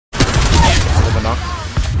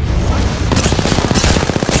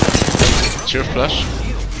What's your flash?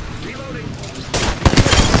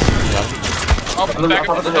 Oh, back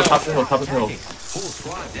Top of the hill, top of the hill, top of the hill. Full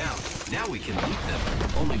squad down. Now we can loot them.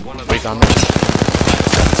 Only one of Wait down there.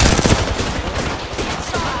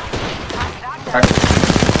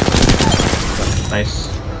 Nice.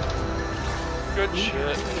 Good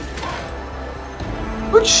shit.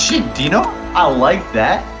 Good shit, Dino. I like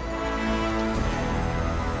that.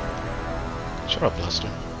 Shut up,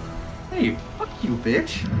 Lester. Hey, fuck you,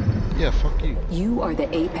 bitch. Yeah, fuck you. You are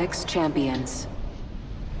the Apex champions.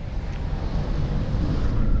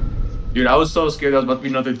 Dude, I was so scared that was about to be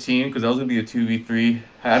another team because that was gonna be a 2v3.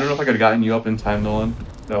 I don't know if I could have gotten you up in time, Nolan.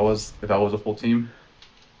 If that was a full team.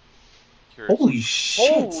 Holy shit!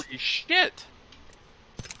 Holy shit!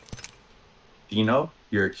 Dino,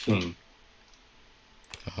 you're a king.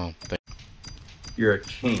 Oh, You're a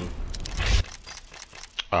king.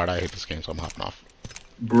 alright, I hate this game, so I'm hopping off.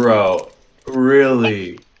 Bro,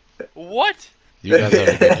 really? What? You guys have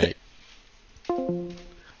a good night.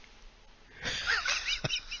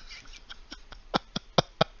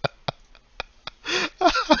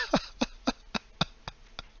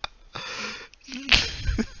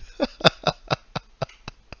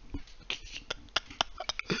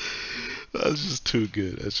 That's just too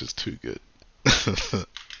good. That's just too good.